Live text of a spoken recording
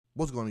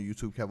What's going on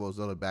YouTube?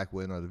 kevOzilla back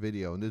with another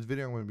video. In this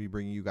video, I'm going to be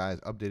bringing you guys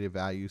updated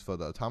values for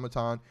the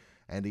Automaton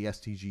and the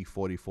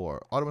STG44.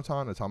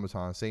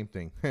 Automaton, same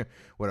thing.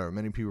 Whatever.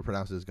 Many people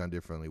pronounce this gun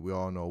differently. We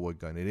all know what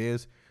gun it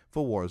is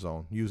for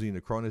Warzone, using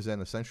the Cronus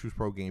Zen Essentials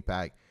Pro game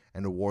pack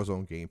and the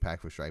Warzone game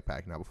pack for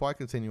Strikepack. Now, before I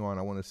continue on,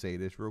 I want to say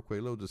this real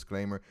quick, little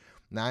disclaimer.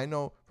 Now, I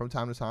know from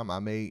time to time I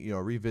may,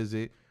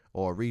 revisit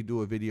or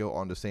redo a video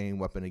on the same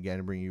weapon again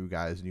and bring you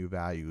guys new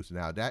values.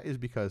 Now, that is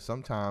because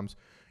sometimes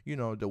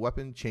the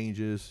weapon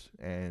changes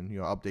and,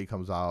 update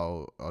comes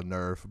out, a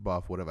nerf,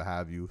 buff, whatever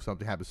have you.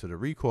 Something happens to the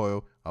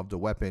recoil of the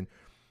weapon,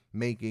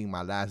 making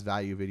my last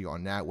value video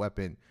on that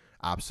weapon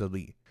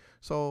obsolete.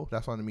 So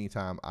that's why in the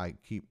meantime, I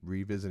keep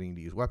revisiting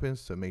these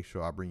weapons to make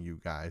sure I bring you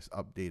guys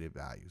updated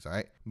values, all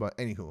right? But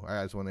anywho,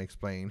 I just want to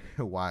explain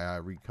why I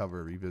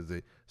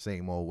revisit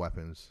same old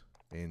weapons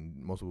in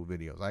multiple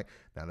videos, all right?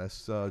 Now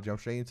let's jump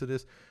straight into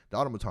this. The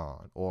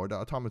Automaton, or the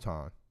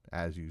Automaton,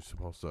 as you're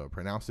supposed to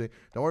pronounce it.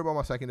 Don't worry about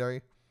my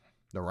secondary.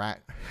 The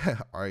rat,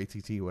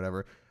 R-A-T-T,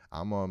 whatever.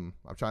 I'm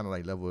trying to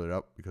level it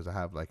up because I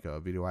have a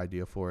video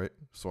idea for it,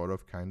 sort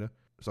of, kind of.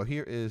 So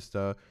here is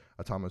the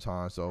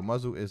Automaton. So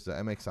muzzle is the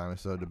MX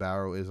silencer. The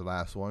barrel is the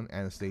last one.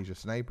 Anastasia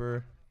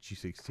sniper,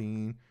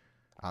 G16,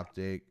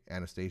 optic,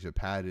 Anastasia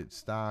padded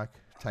stock,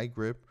 tight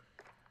grip,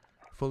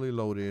 fully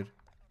loaded.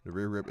 The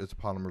rear grip is a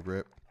polymer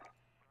grip.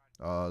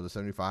 The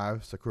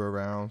 75 Sakura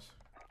rounds,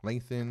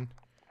 lengthen,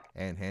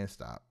 and hand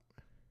stop.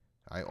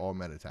 All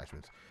metal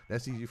attachments.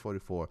 That's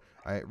STG44.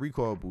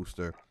 Recoil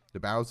booster. The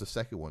barrel is the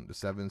second one. The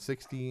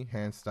 760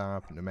 hand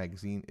stop. The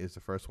magazine is the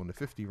first one. The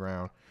 50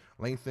 round.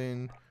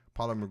 Lengthened,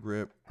 polymer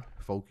grip,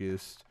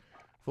 focused,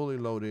 fully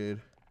loaded,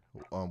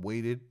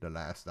 weighted. The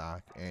last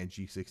stock, and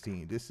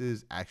G16. This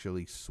is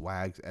actually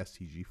Swag's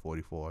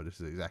STG44. This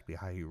is exactly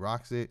how he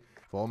rocks it.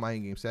 For all my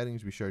in-game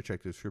settings, be sure to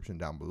check the description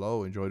down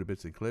below. Enjoy the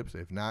bits and clips.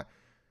 If not,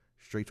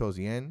 straight towards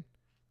the end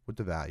with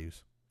the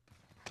values.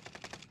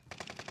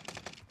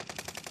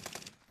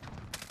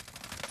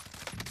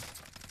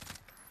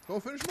 Go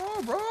finish them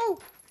all, bro.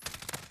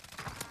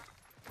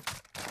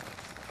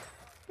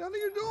 What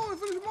you doing?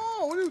 Finish them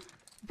all. What are you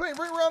playing?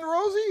 Bring around the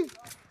Rosie?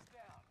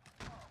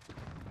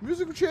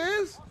 Musical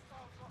chairs?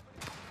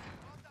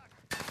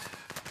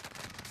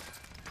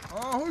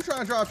 Oh, who's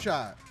trying to drop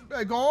shot? You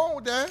better go on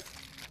with that.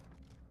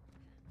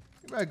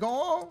 You better go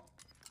on.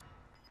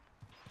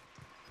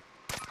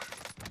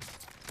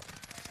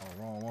 Oh,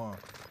 wrong one.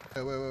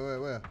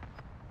 Where?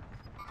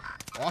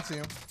 Oh, I see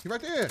him. He's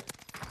right there.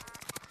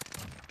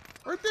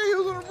 Right there, he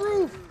was on the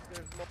roof.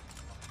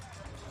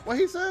 What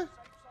he said?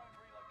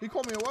 He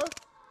called me a what?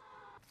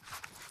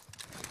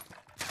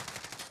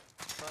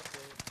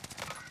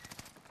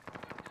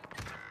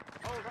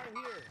 Oh, right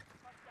here.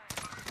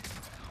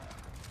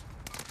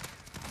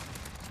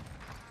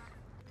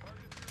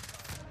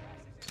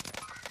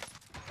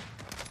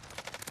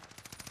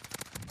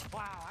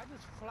 Wow, I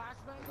just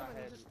flashbanged him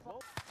and he just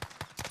fell.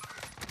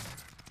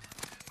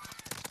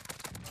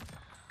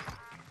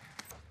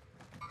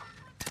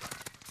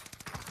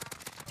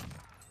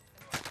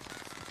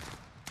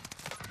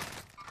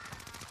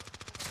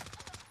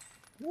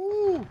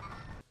 Woo!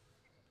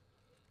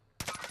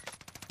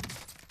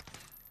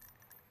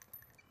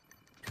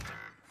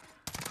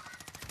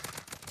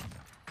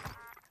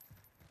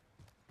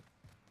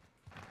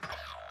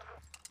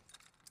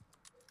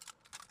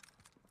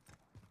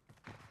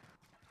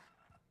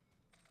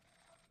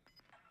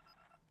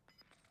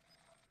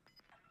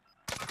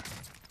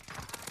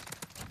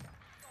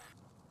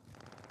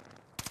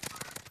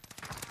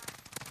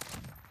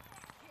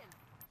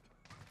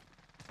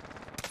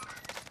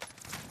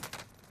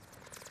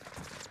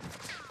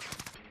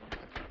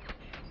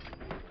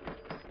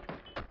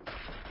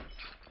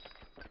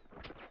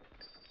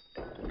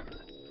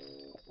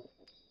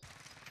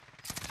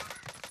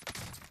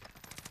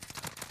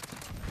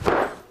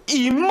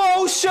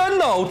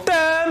 Emotional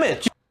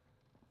damage.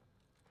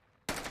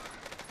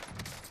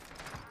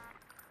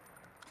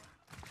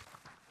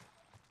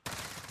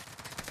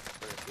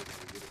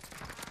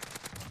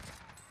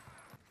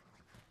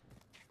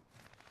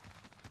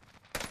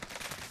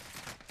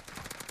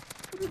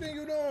 What do you think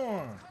you're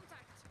doing?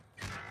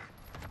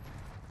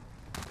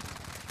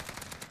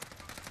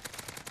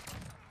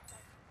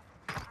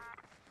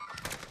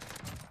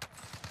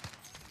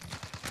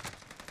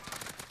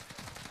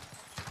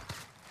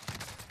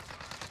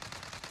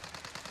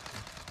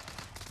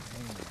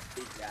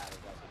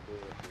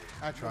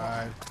 I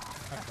tried.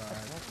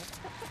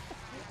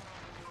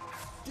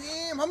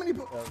 Damn, how many?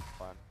 That was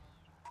fun.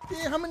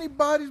 Damn, how many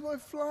bodies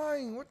went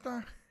flying? What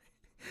the?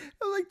 It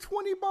was like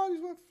 20 bodies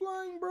went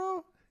flying,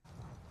 bro.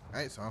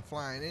 Alright, so I'm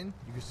flying in.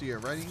 You can see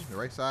it ready. The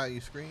right side of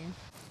your screen.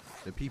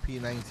 The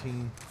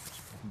PP19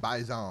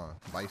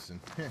 Bison.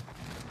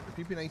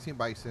 The PP19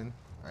 Bison.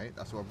 Alright,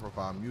 that's what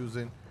profile I'm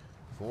using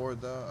for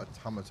the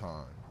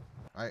Automaton.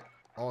 Alright,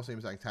 all same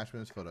exact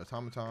attachments for the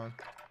Automaton.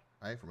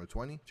 Alright, from a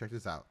 20. Check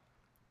this out.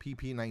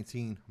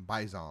 PP19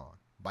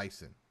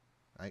 Bison.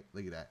 Alright,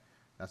 look at that.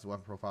 That's the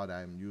weapon profile that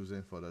I'm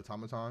using for the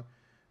Automaton.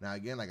 Now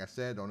again, like I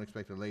said, don't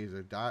expect a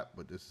laser dot,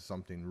 but this is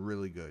something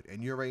really good.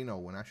 And you already know,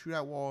 when I shoot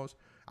at walls,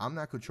 I'm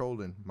not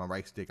controlling my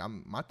right stick.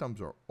 My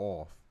thumbs are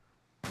off.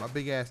 My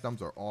big ass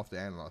thumbs are off the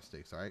analog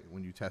sticks, all right?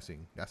 When you're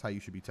testing, that's how you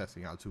should be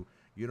testing out too.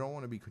 You don't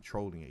want to be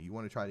controlling it. You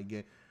want to try to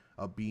get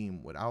a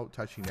beam without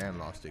touching the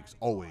analog sticks,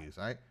 always,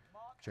 all right?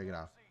 Check it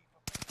out.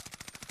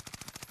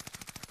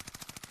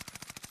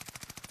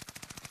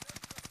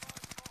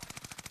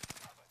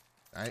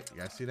 All right,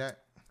 you guys see that?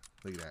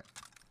 Look at that.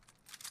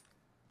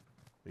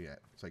 Look at that.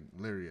 It's like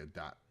literally a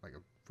dot, like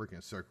a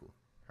freaking circle,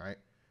 all right?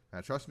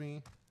 Now, trust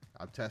me,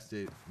 I've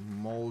tested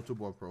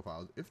multiple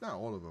profiles, if not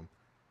all of them.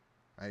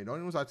 All right, the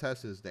only ones I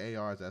test is the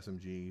ARs,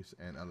 SMGs,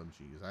 and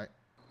LMGs, all right?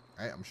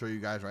 All right, I'm showing you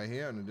guys right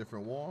here on a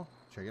different wall.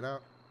 Check it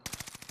out.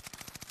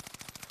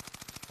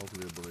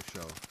 Hopefully the bullets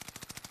show.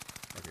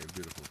 Okay,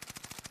 beautiful.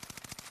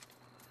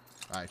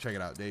 All right, check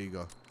it out. There you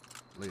go.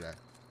 Look at that.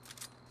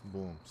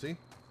 Boom. See?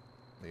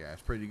 Yeah,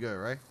 that's pretty good,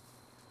 right?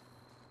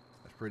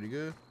 That's pretty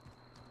good.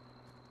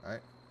 All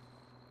right.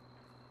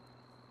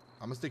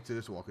 I'm going to stick to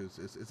this wall because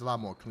it's a lot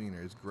more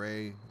cleaner. It's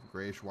gray,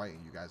 grayish white,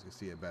 and you guys can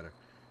see it better.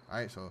 All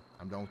right, so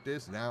I'm done with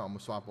this. Now I'm going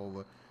to swap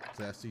over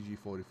to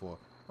STG44. I'm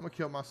going to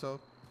kill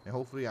myself, and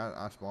hopefully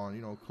I spawn,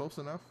 you know, close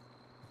enough.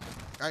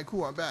 All right,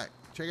 cool. I'm back.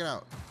 Check it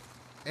out.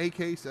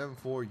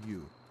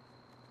 AK-74U.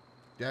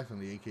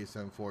 Definitely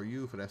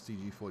AK-74U for the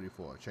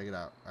STG44. Check it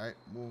out. All right,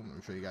 boom. Let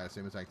me show you guys the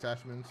same exact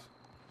attachments.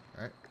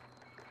 All right.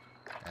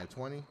 At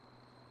 20.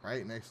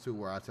 Right next to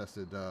where I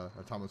tested the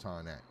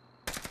Automaton at.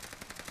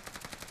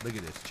 Look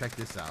at this. Check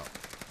this out.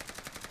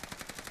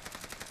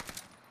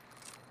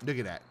 Look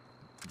at that.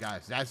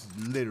 Guys, that's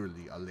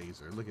literally a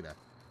laser. Look at that.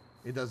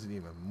 It doesn't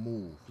even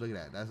move. Look at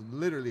that. That's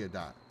literally a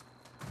dot.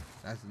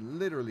 That's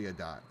literally a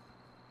dot.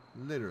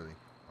 Literally.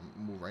 I'm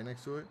gonna move right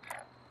next to it.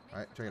 All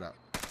right, check it out.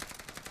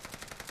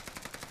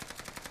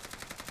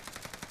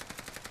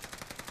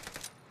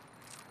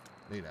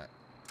 Look at that.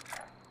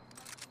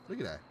 Look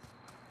at that.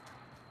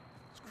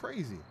 It's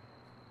crazy.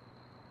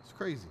 It's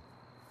crazy.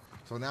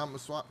 So now I'm going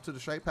to swap to the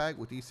Strikepack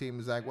with these same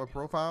exact web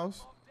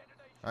profiles.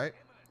 Alright?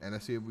 And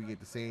let's see if we get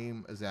the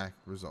same exact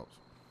results.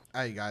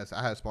 Alright, guys.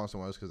 I had to spawn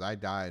somewhere else because I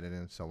died and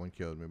then someone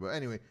killed me. But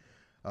anyway,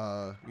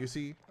 you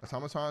see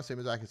Automaton, same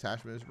exact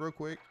attachments. Real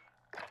quick.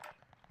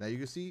 Now you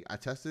can see I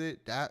tested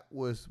it. That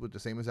was with the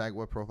same exact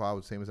web profile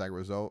with the same exact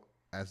result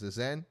as the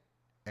Zen.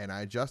 And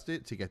I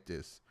adjusted to get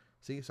this.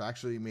 See? So I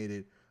actually made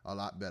it a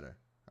lot better.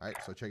 Alright,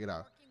 so check it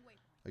out.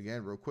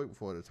 Again, real quick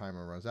before the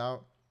timer runs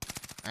out.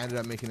 I ended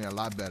up making it a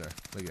lot better.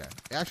 Look at that.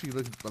 It actually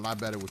looks a lot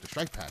better with the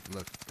Strikepack.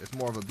 Look, it's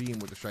more of a beam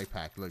with the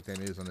Strikepack, look, than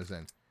it is on the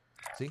Zen.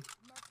 See?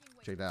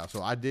 Check that out.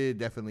 So I did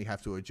definitely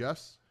have to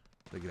adjust.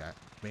 Look at that.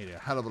 Made it a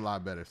hell of a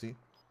lot better. See?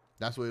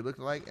 That's what it looked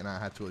like, and I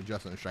had to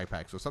adjust on the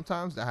Strikepack. So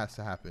sometimes that has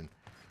to happen.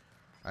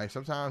 All right,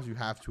 sometimes you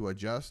have to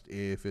adjust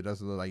if it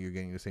doesn't look like you're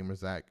getting the same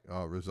exact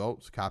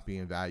results,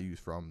 copying values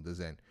from the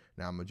Zen.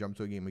 Now I'm going to jump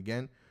to a game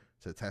again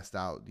to test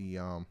out the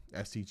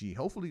STG.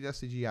 Hopefully the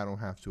STG I don't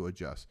have to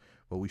adjust,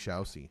 but we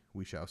shall see.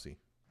 We shall see.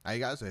 All right,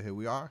 guys, so here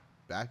we are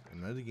back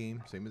in another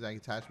game. Same exact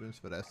attachments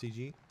for the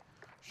STG.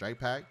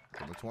 Strikepack,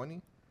 number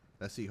 20.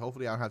 Let's see.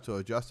 Hopefully I don't have to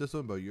adjust this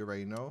one, but you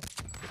already know.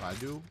 If I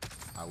do,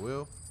 I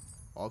will.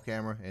 All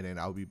camera, and then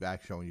I'll be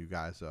back showing you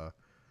guys the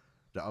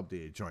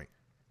updated joint.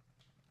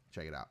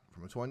 Check it out.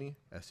 From a 20,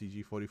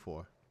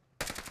 STG44.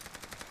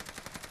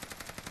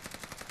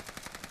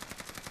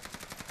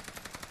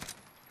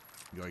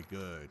 You're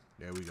good.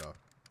 There we go.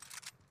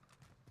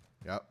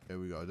 Yep, there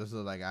we go. This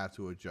looks like I have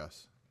to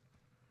adjust.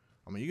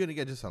 I mean, you're going to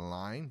get just a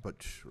line,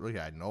 but look at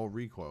that. No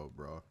recoil,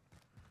 bro.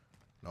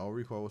 No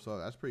recoil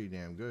whatsoever. That's pretty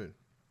damn good.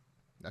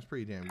 That's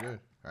pretty damn good,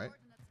 right?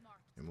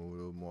 And move a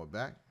little more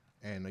back.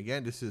 And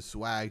again, this is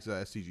Swag's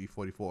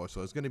STG44,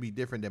 so it's going to be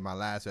different than my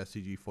last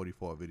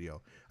STG44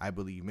 video, I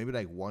believe. Maybe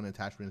like one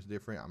attachment is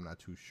different. I'm not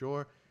too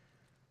sure,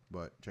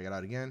 but check it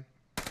out again.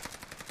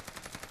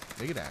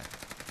 Look at that.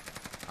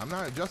 I'm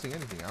not adjusting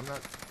anything. I'm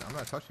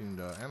not touching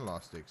the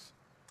analog sticks.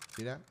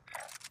 See that?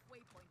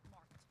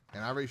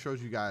 And I already showed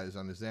you guys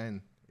on the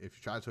Zen. If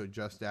you try to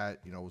adjust that,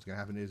 you know what's gonna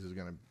happen is it's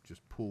gonna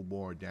just pull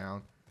more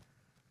down.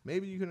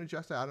 Maybe you can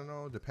adjust that. I don't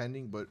know,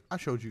 depending. But I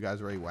showed you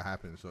guys already what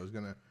happens. So you're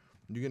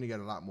gonna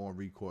get a lot more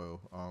recoil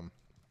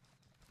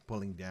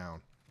pulling down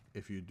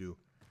if you do.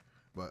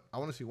 But I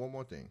want to see one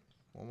more thing.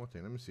 One more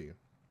thing. Let me see.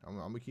 I'm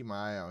gonna keep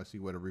my eye out and see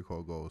where the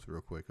recoil goes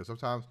real quick. Because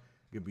sometimes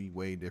it can be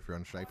way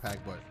different on the Strikepack,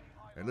 but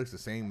it looks the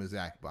same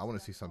exact. But I want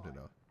to see something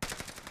though.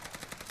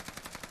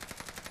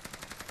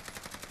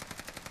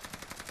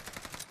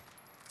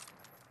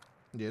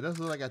 Yeah, it does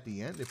look like at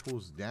the end it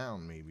pulls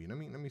down maybe. Let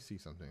me see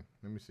something.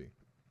 Let me see.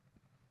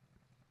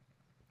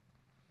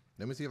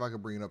 Let me see if I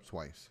can bring it up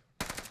twice.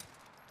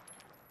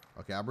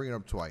 Okay, I'll bring it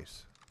up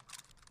twice.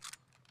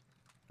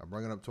 I'll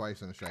bring it up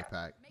twice in the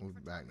Strikepack. Move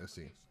it back. Let's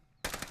see.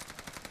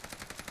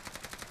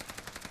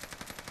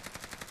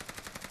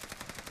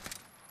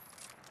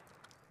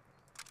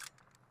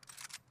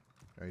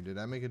 Alright, did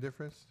that make a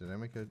difference? Did that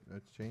make a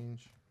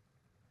change?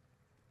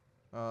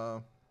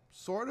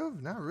 Sort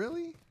of. Not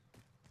really.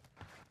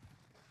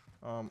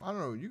 I don't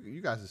know. You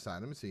guys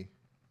decide. Let me see.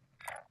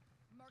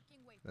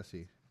 Let's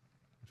see.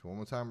 Just one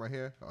more time right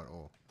here.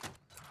 Oh.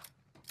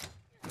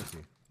 Let's see.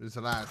 This is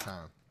the last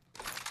time.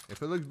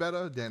 If it looks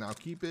better, then I'll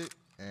keep it.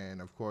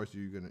 And of course,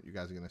 you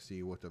guys are gonna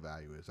see what the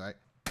value is, right?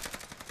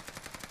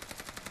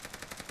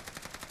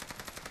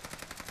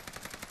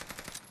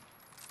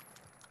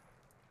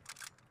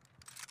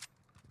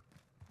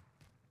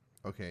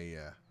 Okay,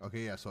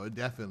 yeah. So it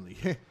definitely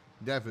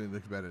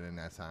looks better than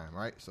that time,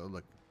 right? So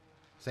look,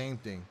 same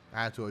thing.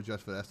 I had to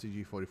adjust for the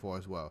STG44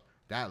 as well.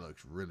 That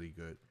looks really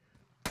good.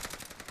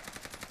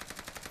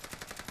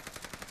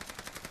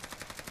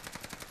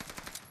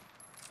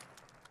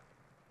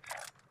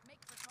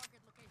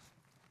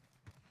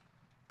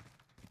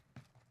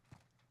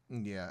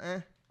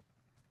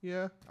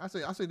 Yeah, I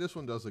say this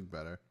one does look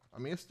better. I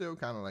mean, it's still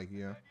kind of like,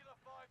 you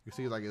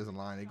see like it's a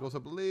line. It goes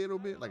up a little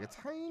bit, like a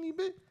tiny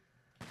bit,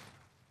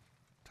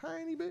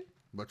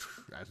 but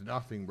that's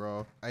nothing,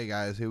 bro. Hey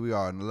guys, here we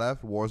are on the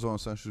left, Warzone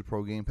Essentials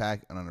Pro Game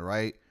Pack, and on the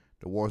right,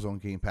 the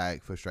Warzone Game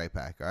Pack for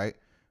Strikepack. All right,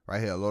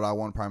 right here, loadout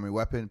 1 primary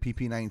weapon,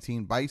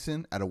 PP19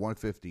 Bison at a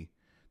 150.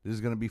 This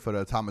is gonna be for the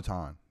Automaton.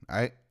 All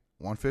right,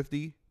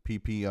 150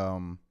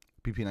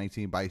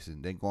 PP19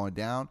 Bison. Then going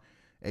down,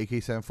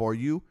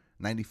 AK-74U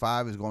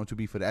 95 is going to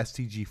be for the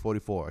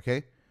STG44.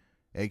 Okay,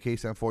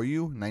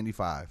 AK-74U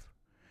 95.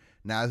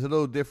 Now, it's a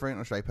little different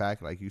on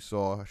Strikepack. Like you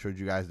saw, I showed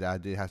you guys that I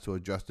did have to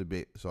adjust a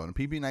bit. So, on the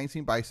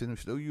PP19 Bison, we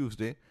still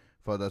used it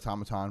for the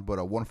Automaton, but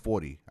a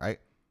 140, right?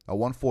 A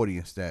 140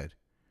 instead,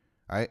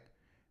 right?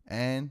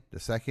 And the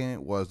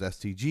second was the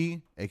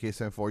STG,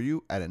 AK-74U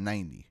at a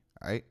 90,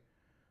 right?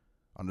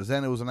 On the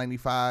Zen, it was a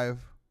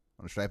 95.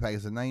 On the Strikepack,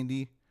 it's a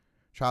 90.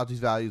 Try out these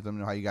values. Let me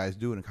know how you guys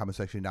do in the comment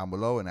section down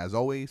below. And as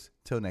always,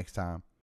 till next time.